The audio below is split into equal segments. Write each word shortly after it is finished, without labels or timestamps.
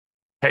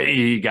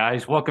Hey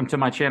guys, welcome to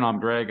my channel. I'm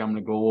Greg. I'm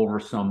going to go over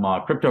some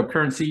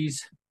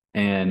cryptocurrencies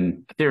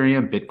and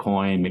Ethereum,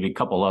 Bitcoin, maybe a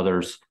couple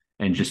others,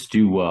 and just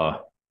do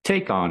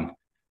take on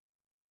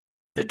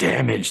the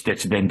damage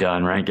that's been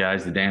done, right,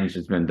 guys? The damage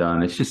that's been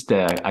done. It's just,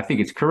 I think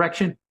it's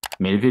correction.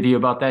 Made a video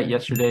about that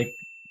yesterday,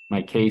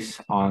 my case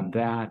on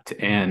that,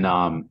 and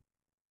I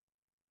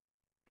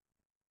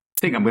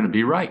think I'm going to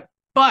be right.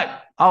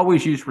 But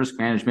always use risk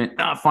management,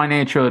 not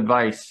financial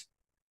advice.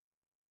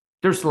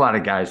 There's a lot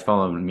of guys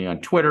following me on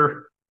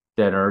Twitter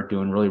that are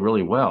doing really,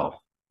 really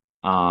well.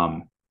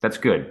 That's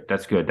good.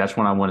 That's good. That's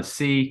what I want to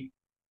see.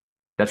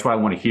 That's what I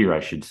want to hear, I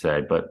should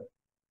say. But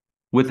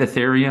with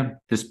Ethereum,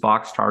 this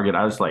box target,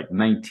 I was like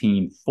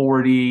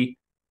 1940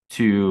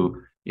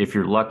 to, if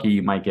you're lucky,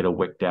 you might get a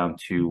wick down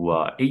to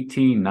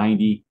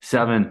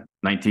 1897,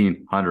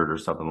 1900 or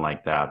something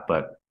like that.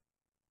 But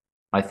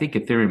I think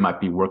Ethereum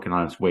might be working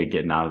on its way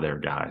getting out of there,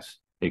 guys.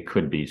 It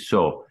could be.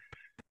 So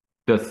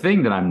the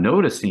thing that I'm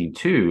noticing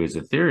too is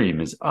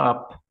Ethereum is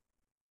up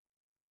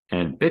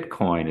and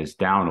Bitcoin is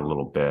down a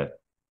little bit.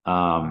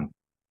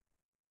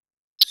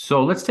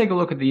 So let's take a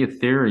look at the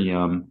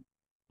Ethereum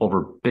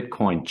over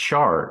Bitcoin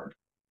chart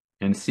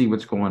and see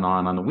what's going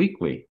on the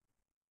weekly.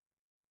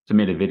 So I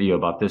made a video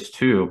about this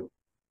too.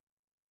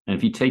 And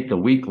if you take the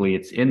weekly,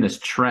 it's in this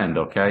trend,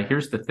 okay?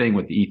 Here's the thing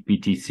with the ETH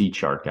BTC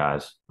chart,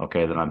 guys,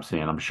 okay, that I'm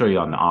seeing. I'm show you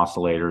on the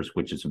oscillators,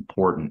 which is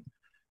important.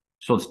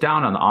 So it's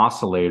down on the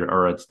oscillator,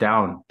 or it's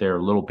down there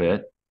a little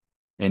bit.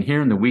 And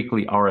here in the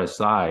weekly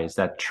RSI is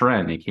that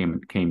trend. It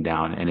came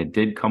down and it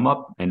did come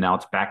up, and now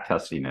it's back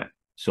testing it.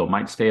 So it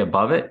might stay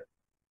above it.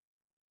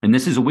 And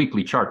this is a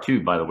weekly chart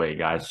too, by the way,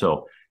 guys.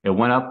 So it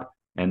went up,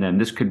 and then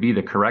this could be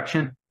the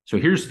correction. So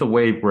here's the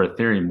wave where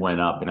Ethereum went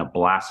up and it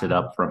blasted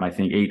up from, I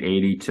think,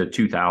 880 to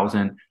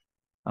 2000.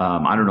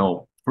 I don't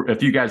know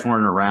if you guys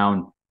weren't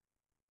around,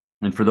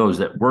 and for those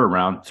that were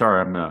around, sorry,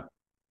 I'm going to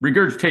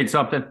regurgitate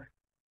something.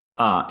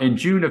 In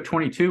June of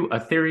 22,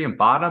 Ethereum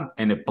bottomed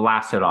and it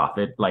blasted off.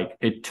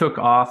 It took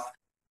off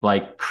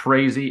like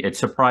crazy. It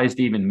surprised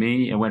even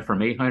me. It went from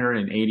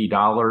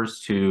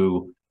 $880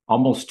 to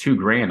almost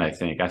 $2,000, I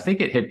think. I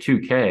think it hit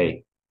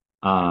 2K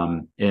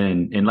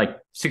in like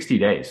 60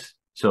 days.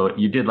 So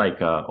you did like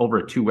over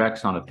a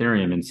 2x on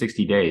Ethereum in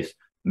 60 days.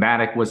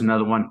 Matic was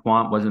another one,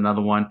 Quant was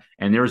another one,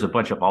 and there was a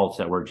bunch of alts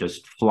that were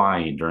just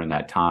flying during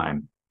that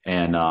time.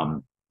 And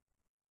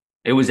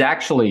it was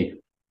actually,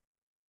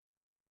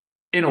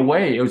 in a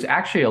way, it was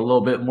actually a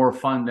little bit more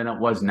fun than it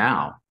was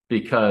now,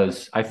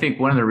 because I think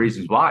one of the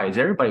reasons why is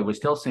everybody was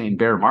still saying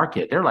bear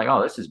market. They're like,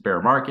 oh, this is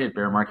bear market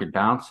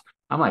bounce.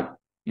 I'm like,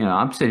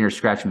 I'm sitting here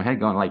scratching my head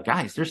going like,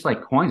 guys, there's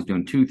like coins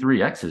doing 2,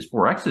 3Xs,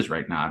 4Xs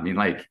right now. I mean,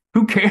 like,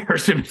 who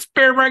cares if it's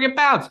bear market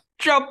bounce?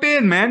 Jump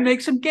in, man,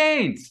 make some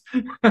gains.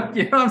 You know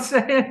what I'm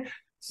saying?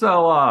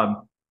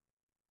 So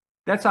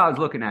that's how I was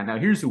looking at it. Now,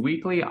 here's the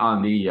weekly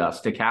on the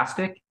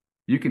stochastic.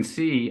 You can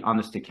see on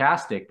the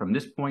stochastic from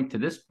this point to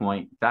this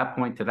point, that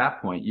point to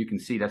that point, you can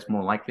see that's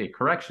more likely a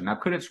correction. Now,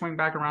 could it swing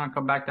back around and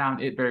come back down?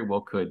 It very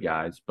well could,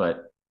 guys.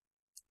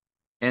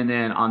 And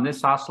then on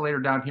this oscillator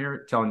down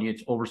here, telling you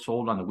it's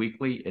oversold on the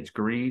weekly, it's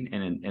green,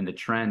 and in the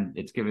trend,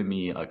 it's giving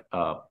me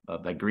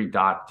a green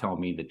dot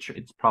telling me that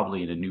it's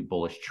probably in a new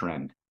bullish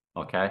trend.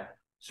 Okay,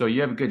 so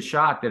you have a good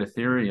shot that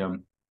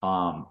Ethereum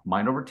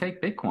might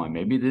overtake Bitcoin.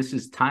 Maybe this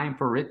is time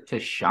for it to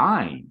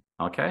shine.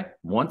 Okay,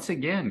 once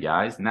again,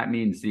 guys, and that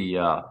means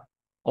the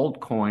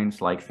old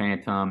coins like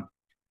Phantom,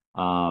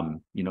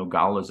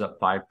 Gala's up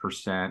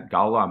 5%.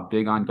 Gala, I'm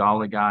big on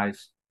Gala,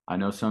 guys. I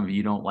know some of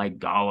you don't like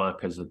Gala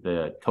because of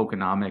the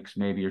tokenomics,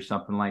 maybe, or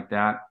something like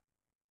that.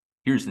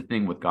 Here's the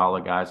thing with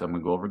Gala, guys. I'm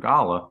going to go over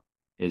Gala.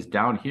 Is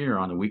down here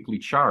on the weekly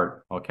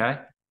chart, okay?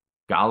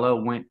 Gala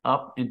went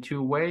up into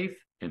a wave,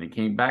 and it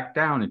came back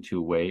down into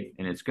a wave,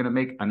 and it's going to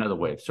make another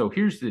wave. So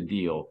here's the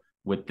deal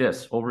with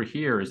this. Over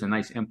here is a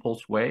nice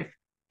impulse wave,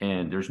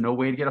 and there's no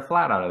way to get a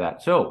flat out of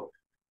that. So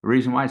the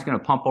reason why it's going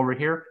to pump over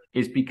here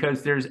is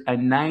because there's a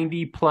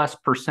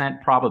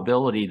 90+%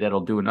 probability that it'll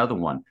do another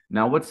one.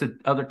 Now, what's the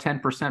other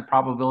 10%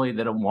 probability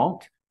that it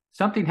won't?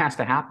 Something has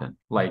to happen.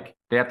 Like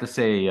they have to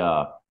say,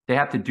 they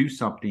have to do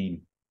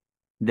something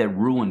that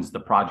ruins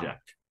the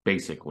project,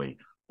 basically.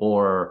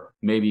 Or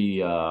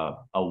maybe a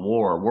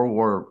war, World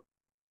War.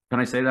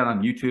 Can I say that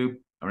on YouTube?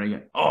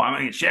 I'm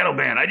gonna get shadow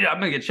banned. I'm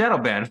gonna get shadow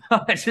banned.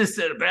 I just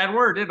said a bad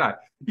word, didn't I?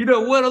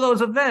 One of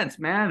those events,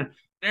 man.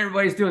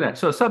 Everybody's doing that.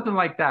 So something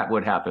like that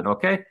would happen,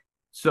 okay?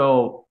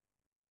 So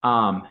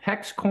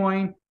Hex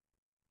coin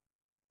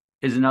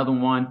is another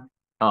one.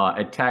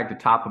 It tagged the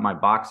top of my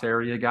box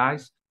area,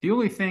 guys. The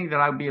only thing that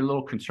I'd be a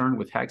little concerned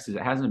with Hex is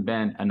it hasn't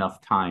been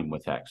enough time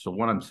with Hex. So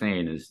what I'm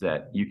saying is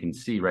that you can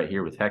see right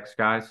here with Hex,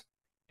 guys.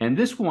 And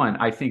this one,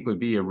 I think, would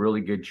be a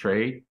really good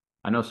trade.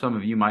 I know some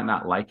of you might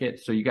not like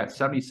it. So you got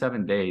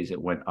 77 days, it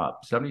went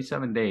up.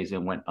 77 days,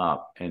 it went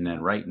up. And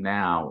then right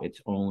now, it's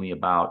only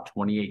about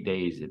 28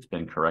 days it's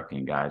been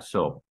correcting, guys.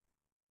 So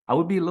I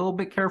would be a little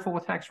bit careful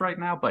with Hex right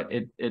now, but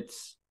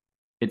it's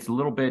a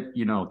little bit,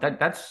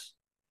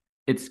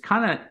 it's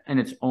kind of in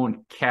its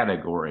own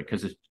category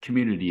because the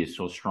community is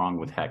so strong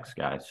with Hex,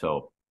 guys.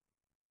 So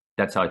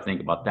That's how I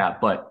think about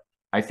that. But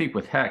I think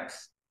with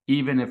Hex,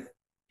 even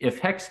if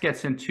Hex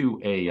gets into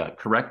a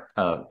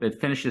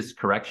it finishes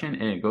correction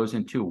and it goes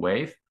into a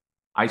wave,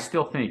 I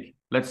still think,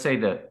 let's say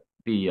that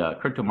the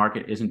crypto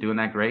market isn't doing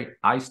that great.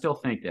 I still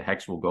think that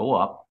Hex will go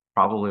up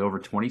probably over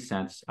 20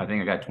 cents. I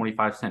think I got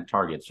 25-cent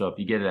target. So if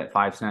you get it at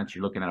 5 cents,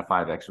 you're looking at a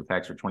 5X with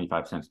Hex or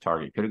 25 cents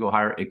target. Could it go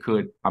higher? It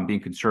could. I'm being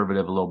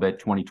conservative a little bit,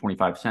 20,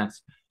 25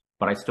 cents.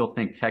 But I still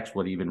think Hex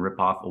would even rip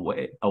off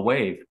a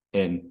wave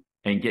and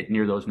get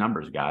near those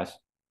numbers, guys.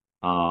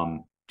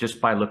 Just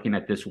by looking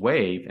at this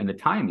wave and the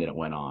time that it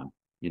went on,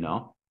 you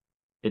know,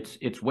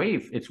 its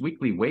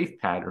weekly wave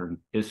pattern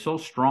is so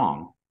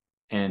strong,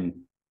 and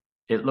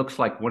it looks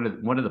like one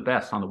of the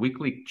best on the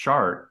weekly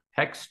chart.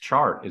 Hex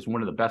chart is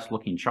one of the best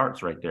looking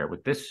charts right there.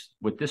 With this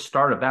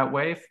start of that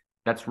wave,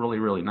 that's really,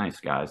 really nice,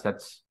 guys.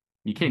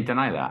 You can't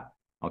deny that.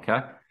 Okay,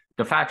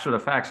 the facts are the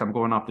facts. I'm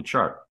going off the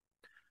chart.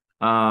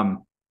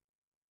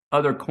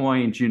 Other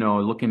coins, you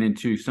know, looking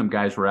into, some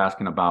guys were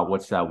asking about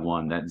what's that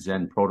one, that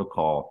Zen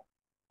protocol,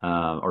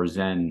 or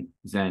Zen.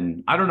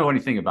 I don't know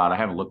anything about it. I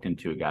haven't looked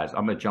into it, guys.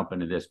 I'm gonna jump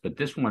into this, but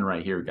this one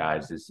right here,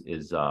 guys, is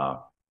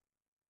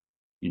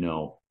you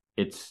know,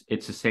 it's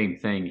the same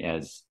thing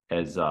as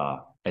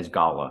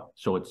Gala.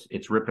 So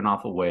it's ripping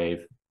off a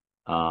wave.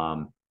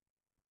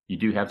 You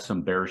do have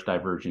some bearish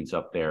divergence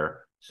up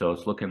there. So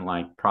it's looking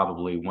like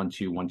probably 1,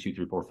 2, 1, 2,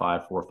 3, 4,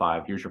 5, 4,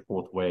 5. Here's your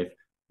fourth wave.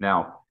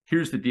 Now,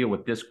 here's the deal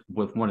with this,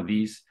 with one of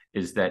these,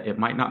 is that it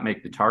might not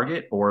make the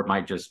target, or it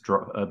might just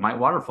it might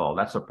waterfall.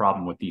 That's the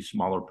problem with these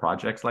smaller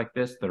projects like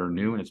this that are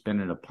new, and it's been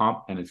in a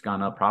pump and it's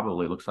gone up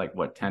probably, looks like,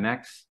 what,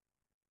 10x?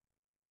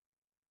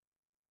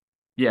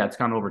 Yeah, it's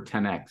gone over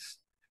 10x.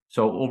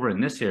 So over in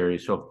this area,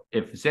 so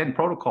if Zen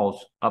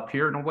protocol's up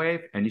here in a wave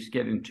and you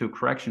get into a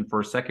correction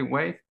for a second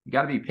wave, you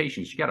got to be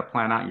patient. You got to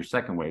plan out your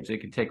second waves. It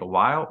can take a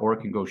while or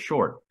it can go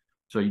short.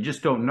 So you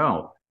just don't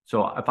know.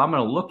 So if I'm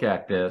going to look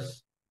at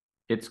this,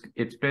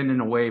 it's been in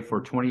a wave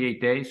for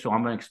 28 days. So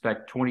I'm going to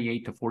expect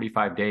 28 to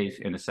 45 days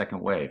in a second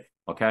wave.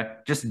 Okay.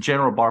 Just a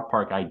general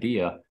ballpark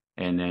idea.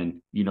 And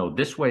then, you know,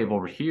 this wave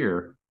over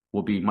here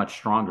will be much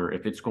stronger.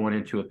 If it's going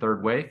into a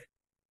third wave,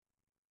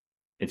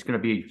 it's going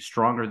to be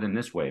stronger than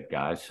this wave,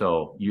 guys.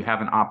 So you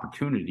have an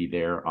opportunity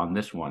there on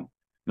this one.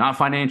 Not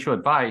financial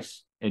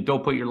advice, and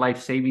don't put your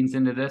life savings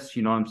into this.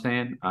 You know what I'm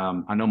saying?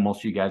 I know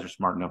most of you guys are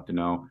smart enough to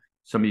know.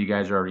 Some of you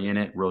guys are already in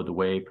it, rode the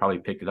wave, probably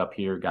picked it up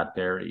here, got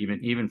there.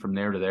 Even from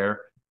there to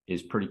there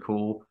is pretty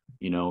cool.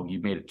 You know, you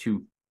made it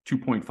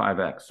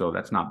 2.5x, so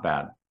that's not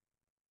bad.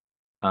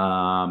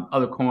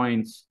 Other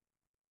coins,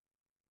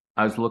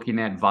 I was looking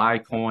at VAI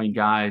coin,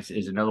 guys,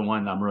 is another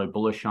one I'm really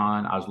bullish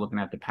on. I was looking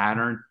at the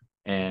pattern,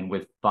 and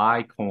with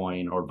VAI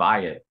coin, or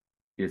Viet,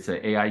 it's an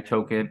AI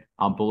token.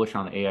 I'm bullish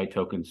on the AI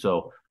token.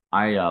 So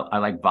I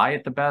like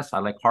Viet the best. I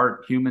like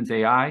Heart Humans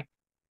AI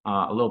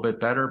a little bit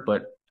better,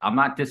 but I'm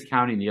not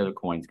discounting the other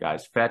coins,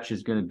 guys. Fetch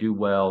is going to do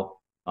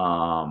well.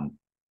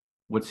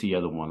 What's the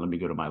other one? Let me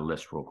go to my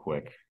list real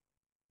quick.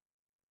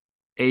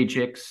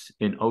 Ajax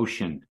and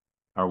Ocean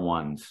are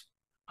ones.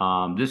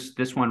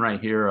 This one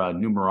right here,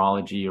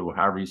 numerology, or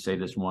however you say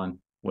this one.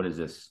 What is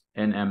this?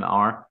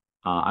 NMR.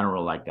 I don't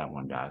really like that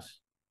one, guys.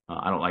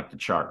 I don't like the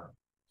chart.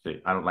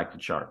 See, I don't like the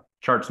chart.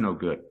 Chart's no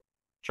good.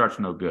 Chart's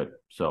no good.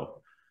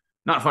 So,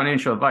 not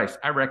financial advice.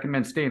 I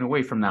recommend staying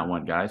away from that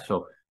one, guys.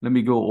 So let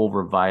me go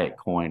over Viet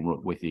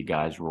coin with you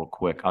guys real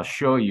quick. I'll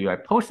show you. I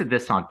posted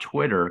this on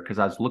Twitter because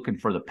I was looking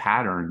for the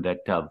pattern that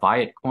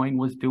Viet coin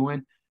was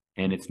doing,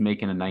 and it's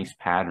making a nice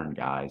pattern,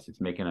 guys.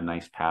 It's making a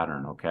nice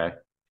pattern, okay?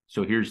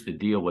 So here's the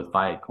deal with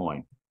Viet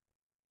coin.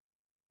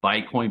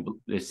 Viet coin,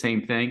 the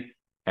same thing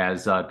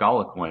as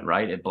Gala coin,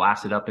 right? It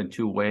blasted up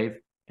into a wave,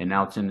 and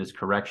now it's in this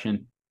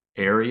correction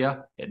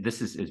area.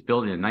 This is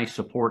building a nice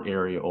support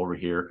area over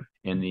here.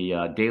 And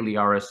the daily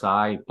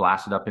RSI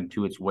blasted up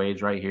into its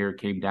waves right here,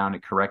 came down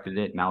and corrected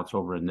it. Now it's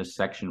over in this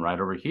section right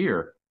over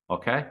here,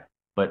 okay?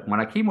 But when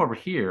I came over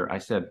here, I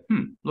said,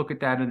 look at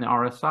that in the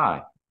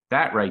RSI.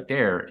 That right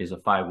there is a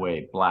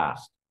 5-wave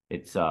blast.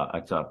 It's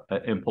an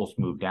impulse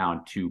move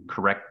down to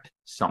correct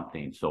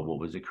something. So what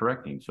was it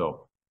correcting?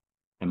 So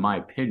in my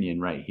opinion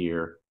right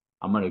here,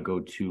 I'm going to go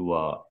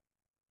to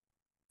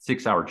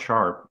 6-hour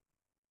chart.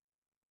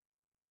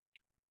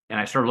 And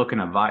I started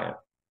looking at Viet.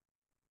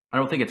 I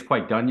don't think it's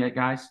quite done yet,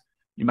 guys.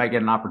 You might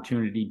get an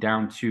opportunity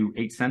down to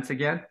 8 cents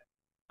again,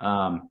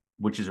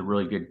 which is a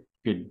really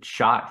good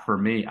shot for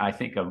me. I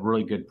think a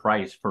really good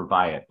price for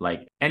Viet,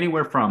 like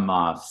anywhere from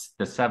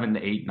the 7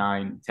 to 8,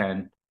 9,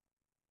 10,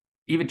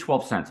 even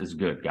 12 cents is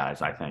good,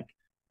 guys, I think.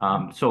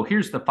 So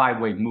here's the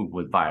 5-wave move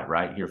with Viet,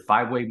 right here,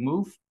 5-wave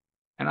move.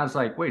 And I was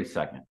like, wait a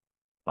second,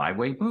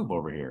 5-wave move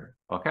over here,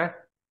 okay?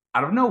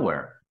 Out of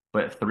nowhere.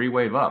 But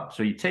 3-wave up.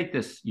 So you take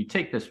this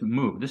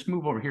move. This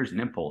move over here is an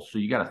impulse. So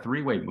you got a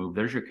 3-wave move.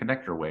 There's your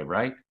connector wave,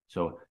 right?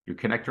 So your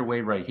connector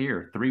wave right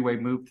here,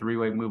 3-wave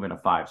move, and a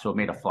 5. So it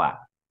made a flat.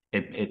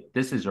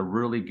 This is a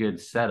really good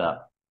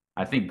setup.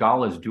 I think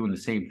Gala is doing the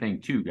same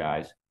thing too,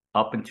 guys.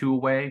 Up into a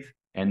wave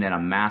and then a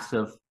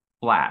massive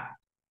flat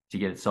to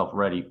get itself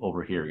ready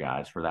over here,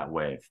 guys, for that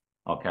wave.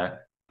 Okay.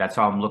 That's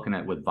how I'm looking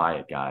at with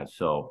VAI, guys.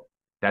 So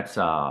that's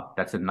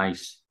a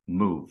nice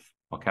move.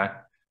 Okay.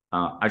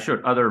 I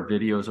showed other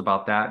videos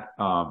about that.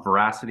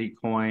 Veracity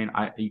coin.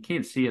 You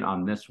can't see it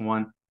on this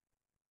one.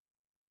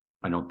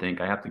 I don't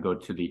think. I have to go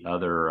to the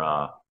other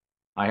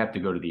I have to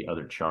go to the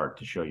other chart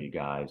to show you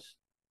guys.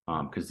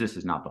 Because this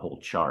is not the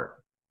whole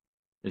chart.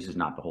 This is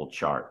not the whole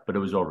chart, but it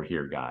was over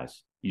here,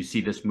 guys. You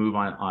see this move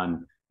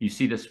on you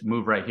see this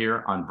move right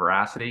here on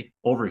Veracity?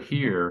 Over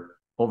here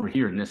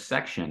in this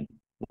section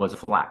was a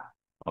flat.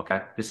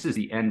 Okay. This is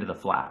the end of the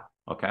flat.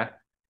 Okay.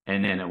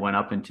 And then it went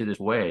up into this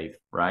wave,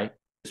 right?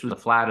 This was the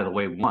flat of the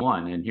wave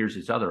one, and here's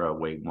this other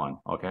wave one,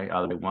 okay,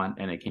 other wave one,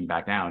 and it came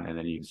back down, and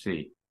then you can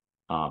see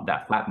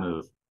that flat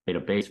move made a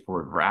base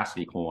for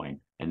Veracity coin,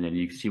 and then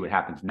you can see what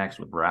happens next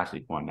with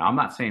Veracity coin. Now, I'm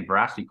not saying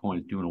Veracity coin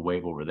is doing a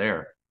wave over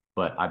there,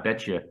 but I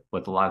bet you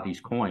with a lot of these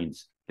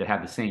coins that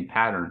have the same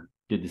pattern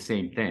did the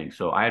same thing.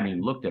 So I haven't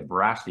even looked at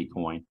Veracity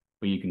coin,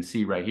 but you can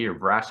see right here,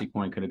 Veracity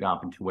coin could have gone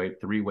up into wave,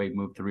 three-wave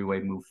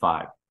move,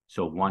 5.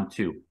 So 1,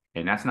 2.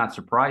 And that's not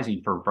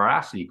surprising for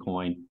Veracity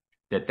coin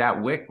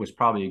that wick was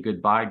probably a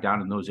good buy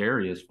down in those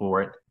areas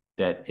for it,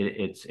 that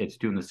it's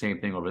doing the same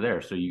thing over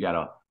there. So you got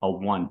a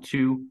 1,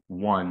 2,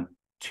 1,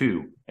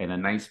 2, and a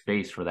nice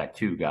base for that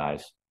 2,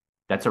 guys.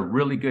 That's a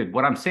really good,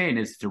 what I'm saying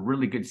is it's a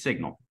really good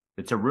signal.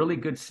 It's a really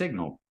good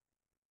signal.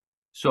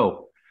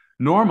 So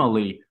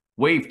normally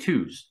wave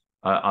 2s,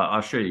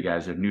 I'll show you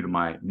guys if new to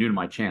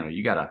my channel.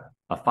 You got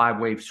a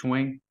 5-wave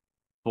swing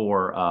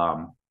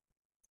for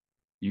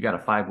you got a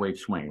 5-wave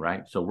swing,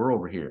 right? So we're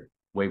over here,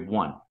 wave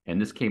 1,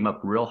 and this came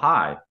up real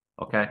high.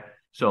 Okay,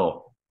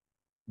 so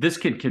this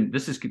think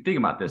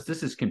about this.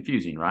 This is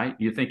confusing, right?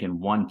 You're thinking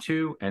 1,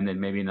 2, and then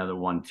maybe another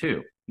 1,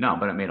 2. No,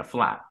 but it made a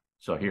flat.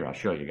 So here, I'll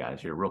show you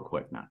guys here real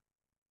quick now.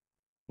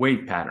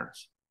 Wave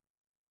patterns.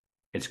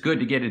 It's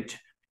good to get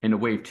into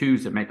wave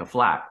 2s that make a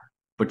flat,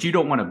 but you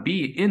don't want to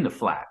be in the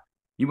flat.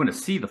 You want to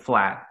see the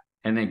flat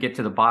and then get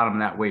to the bottom of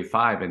that wave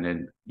 5 and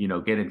then,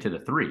 get into the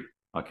 3.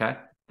 Okay,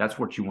 that's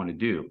what you want to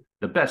do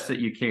the best that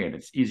you can.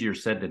 It's easier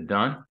said than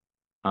done.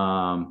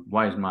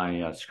 Why is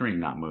my screen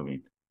not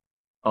moving?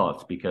 Oh,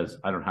 it's because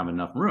I don't have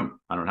enough room.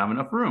 I don't have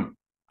enough room.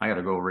 I got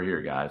to go over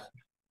here, guys.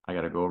 I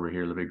got to go over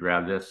here. Let me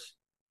grab this.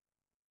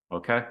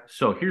 Okay,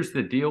 so here's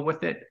the deal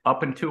with it.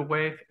 Up into a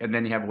wave, and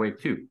then you have wave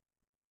 2.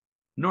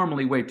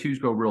 Normally, wave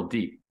 2s go real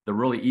deep. They're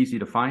really easy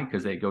to find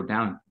because they go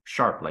down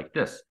sharp like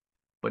this.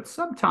 But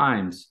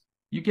sometimes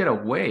you get a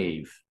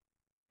wave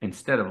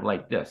instead of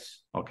like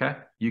this, okay?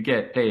 You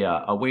get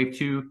a wave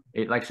 2,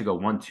 it likes to go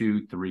 1,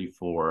 2, 3,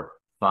 4,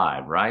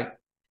 5, right?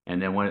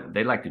 And then when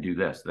they like to do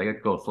this, they like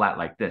to go flat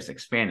like this,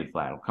 expanded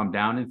flat. It'll come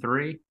down in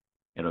 3,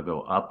 it'll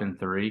go up in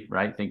 3,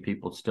 right? Think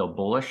people still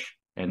bullish.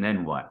 And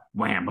then what?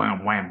 Wham,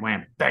 wham, wham,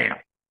 wham, bam.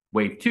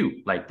 Wave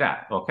 2, like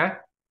that, okay?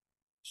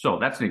 So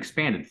that's an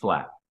expanded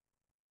flat.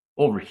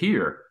 Over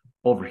here.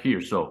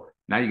 So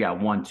now you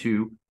got 1,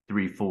 2,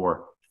 3,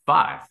 4,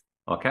 5,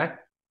 okay?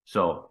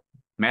 So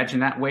imagine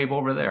that wave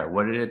over there.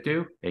 What did it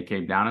do? It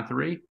came down in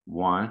 3,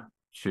 1,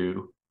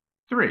 2,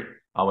 3,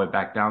 all the way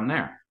back down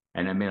there.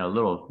 And it made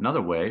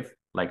another wave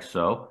like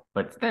so,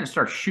 but then it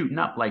starts shooting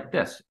up like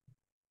this.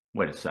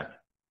 Wait a second.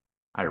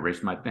 I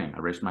erased my thing.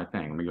 Let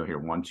me go here.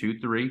 1, 2,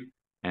 3,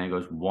 and it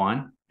goes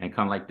 1 and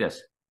come like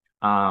this.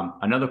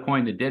 Another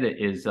coin that did it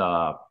is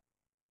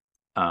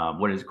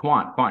what is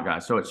quant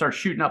guys. So it starts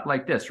shooting up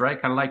like this,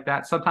 right? Kind of like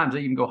that. Sometimes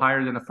they even go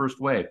higher than the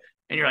first wave.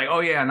 And you're like, oh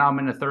yeah, now I'm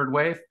in the 3rd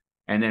wave.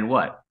 And then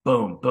what?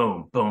 Boom,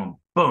 boom, boom,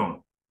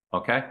 boom.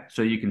 Okay.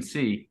 So you can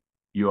see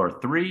your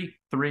 3,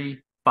 3,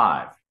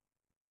 5.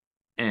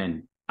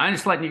 And I'm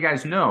just letting you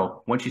guys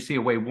know, once you see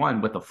a wave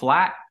 1 with a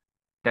flat,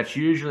 that's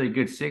usually a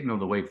good signal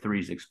the wave 3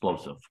 is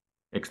explosive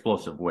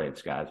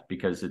waves, guys,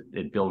 because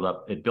it built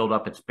up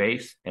its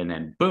base, and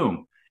then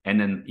boom. And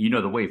then,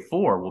 the wave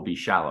 4 will be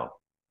shallow.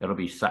 It'll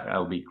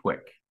be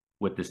quick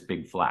with this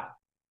big flat.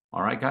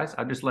 All right, guys,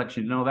 I'll just let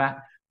you know that.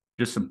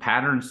 Just some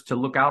patterns to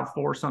look out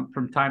for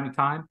from time to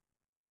time.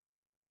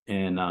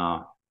 And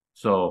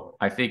so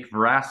I think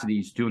Veracity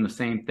is doing the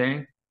same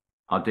thing.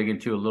 I'll dig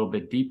into a little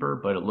bit deeper,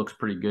 but it looks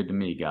pretty good to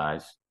me,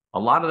 guys. A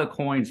lot of the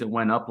coins that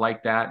went up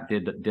like that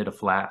did a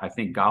flat. I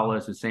think Gala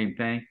is the same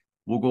thing.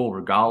 We'll go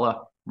over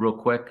Gala real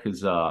quick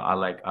because I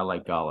like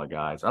Gala,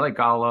 guys. I like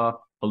Gala,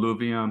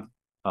 Alluvium,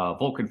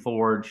 Vulcan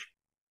Forge,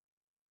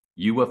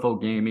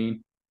 UFO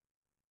Gaming.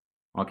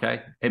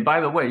 Okay. And by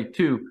the way,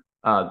 too,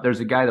 there's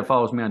a guy that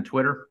follows me on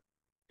Twitter,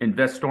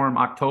 InvestStorm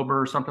October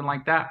or something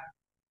like that.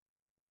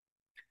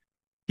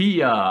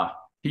 He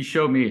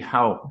showed me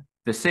how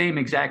the same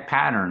exact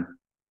pattern.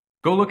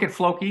 Go look at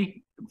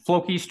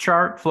Floki's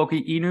chart,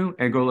 Floki Inu,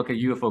 and go look at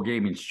UFO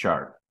Gaming's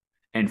chart.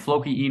 And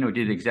Floki Inu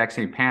did the exact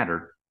same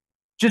pattern.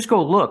 Just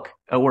go look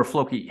at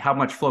how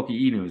much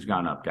Floki Inu has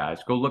gone up,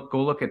 guys. Go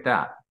look at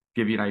that.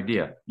 Give you an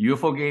idea.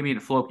 UFO Gaming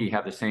and Floki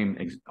have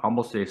the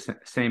almost the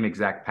same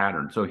exact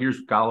pattern. So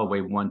here's Gala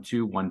wave 1,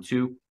 2, 1,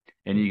 2.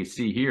 And you can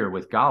see here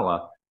with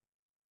Gala,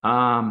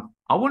 I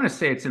want to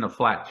say it's in a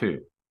flat 2.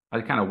 I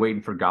was kind of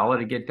waiting for Gala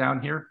to get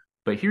down here.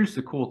 But here's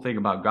the cool thing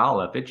about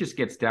Gala. If it just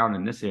gets down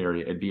in this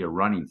area, it'd be a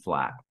running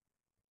flat.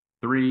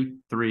 3,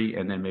 3,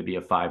 and then maybe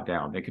a 5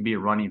 down. It could be a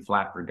running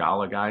flat for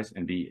Gala, guys,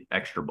 and be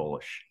extra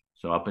bullish.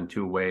 So up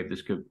into a wave,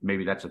 this could,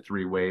 maybe that's a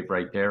 3 wave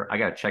right there. I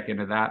got to check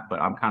into that,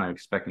 but I'm kind of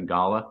expecting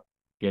Gala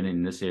getting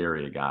in this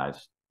area,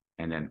 guys.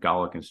 And then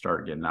Gala can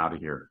start getting out of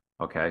here.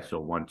 Okay, so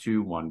 1,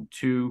 2, 1,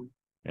 2,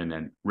 and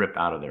then rip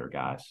out of there,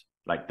 guys,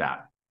 like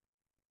that.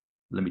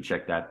 Let me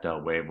check that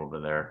wave over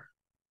there.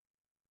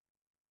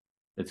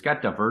 It's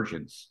got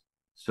divergence.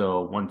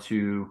 So 1,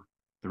 2,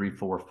 3,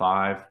 4,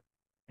 5.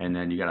 And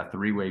then you got a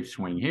 3-wave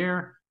swing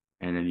here.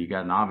 And then you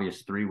got an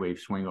obvious 3-wave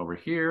swing over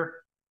here.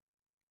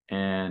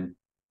 And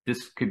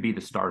this could be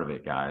the start of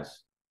it,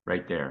 guys.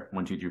 Right there.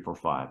 1, 2, 3, 4,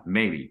 5.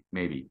 Maybe.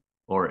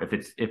 Or if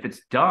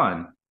it's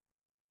done,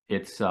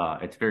 it's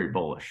very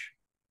bullish,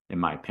 in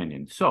my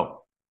opinion.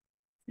 So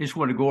I just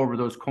want to go over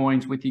those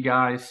coins with you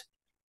guys,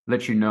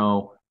 let you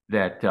know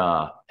that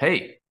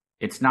hey,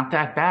 it's not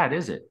that bad,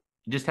 is it?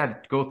 You just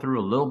had to go through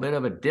a little bit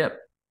of a dip.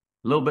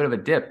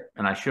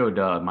 And I showed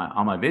on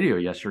my video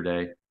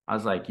yesterday, I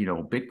was like, you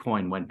know,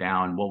 Bitcoin went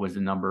down, what was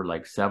the number,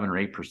 like 7 or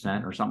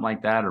 8% or something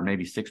like that, or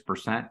maybe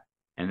 6%.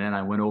 And then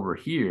I went over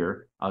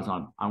here, I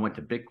went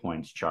to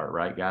Bitcoin's chart,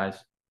 right, guys?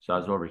 So I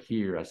was over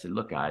here, I said,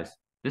 look, guys,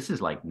 this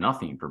is like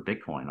nothing for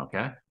Bitcoin,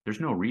 okay? There's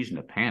no reason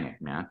to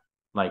panic, man.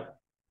 Like,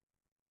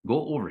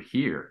 go over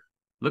here.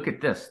 Look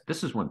at this.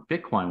 This is when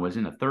Bitcoin was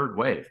in a 3rd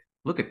wave.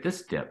 Look at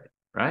this dip,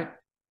 right?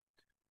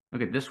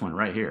 Look at this one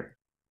right here.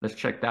 Let's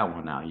check that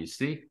one out. You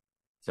see?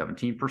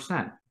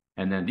 17%.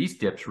 And then these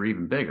dips were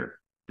even bigger.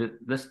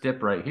 This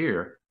dip right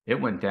here, it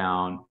went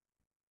down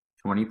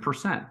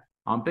 20%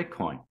 on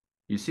Bitcoin.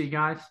 You see,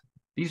 guys?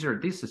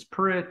 This is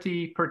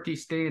pretty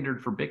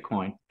standard for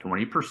Bitcoin.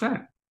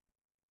 20%.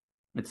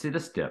 Let's see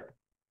this dip.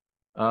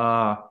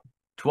 12%.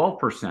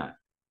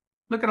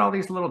 Look at all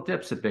these little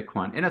dips at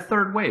Bitcoin in a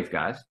 3rd wave,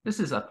 guys. This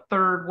is a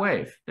 3rd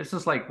wave. This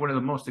is like one of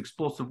the most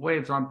explosive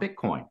waves on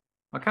Bitcoin.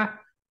 Okay?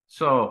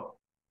 So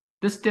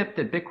this dip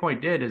that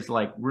Bitcoin did is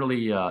like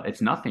really,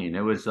 it's nothing.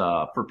 It was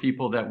for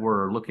people that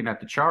were looking at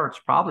the charts,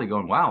 probably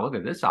going, wow, look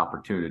at this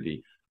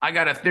opportunity. I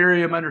got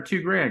Ethereum under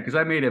 $2,000 because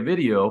I made a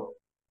video.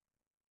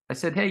 I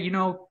said, hey, you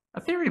know,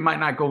 Ethereum might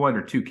not go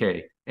under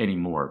 2K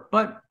anymore,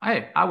 but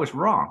hey, I was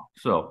wrong.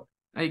 So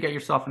now you got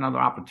yourself another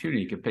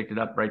opportunity. You can pick it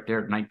up right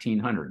there at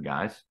 1900,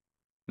 guys.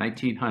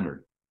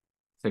 1900. Let's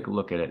take a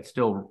look at it.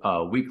 Still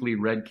a weekly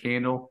red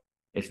candle.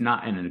 It's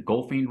not an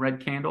engulfing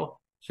red candle.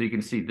 So you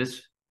can see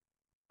this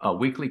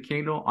weekly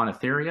candle on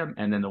Ethereum,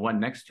 and then the one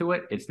next to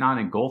it, it's not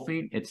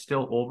engulfing. It's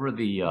still over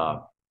the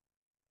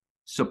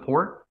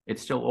support.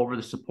 It's still over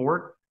the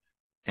support.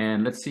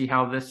 And let's see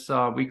how this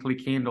weekly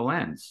candle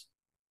ends.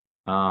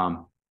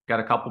 Got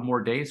a couple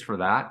more days for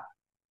that.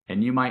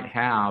 And you might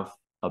have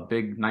a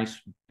nice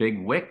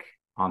big wick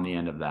on the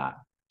end of that.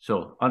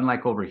 So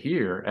unlike over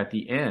here at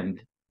the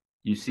end,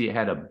 you see it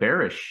had a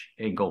bearish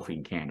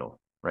engulfing candle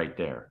right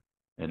there.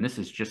 And this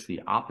is just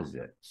the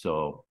opposite.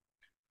 So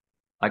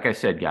like I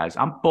said, guys,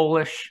 I'm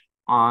bullish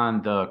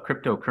on the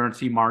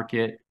cryptocurrency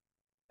market,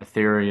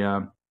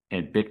 Ethereum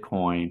and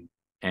Bitcoin.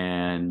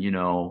 And, you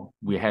know,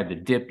 we had the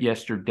dip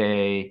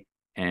yesterday,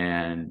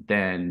 and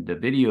then the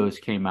videos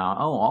came out.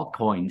 Oh,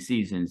 altcoin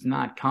season's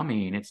not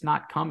coming. It's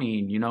not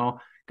coming. You know,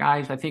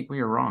 guys, I think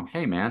we were wrong.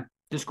 Hey, man,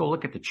 just go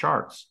look at the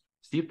charts.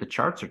 See if the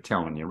charts are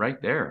telling you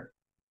right there.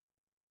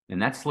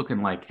 And that's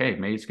looking like, hey,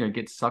 maybe it's going to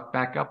get sucked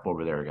back up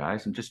over there,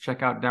 guys. And just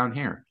check out down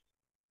here.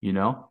 You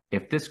know,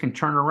 if this can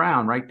turn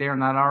around right there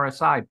in that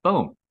RSI,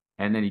 boom.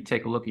 And then you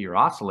take a look at your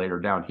oscillator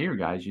down here,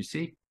 guys. You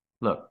see,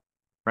 look,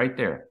 right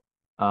there.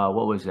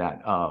 What was that?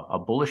 A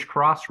bullish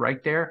cross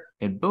right there,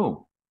 and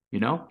boom. You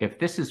know, if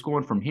this is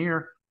going from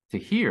here to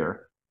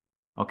here,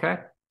 okay?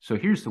 So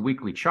here's the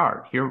weekly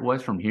chart. Here it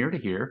was from here to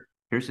here.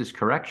 Here's this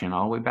correction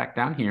all the way back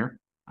down here.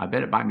 I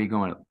bet it might be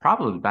going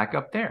probably back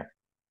up there.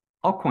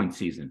 Altcoin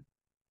season.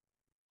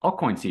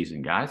 Altcoin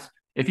season, guys.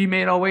 If you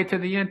made it all the way to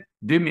the end,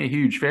 do me a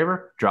huge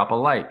favor. Drop a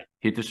like.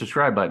 Hit the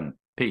subscribe button.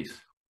 Peace.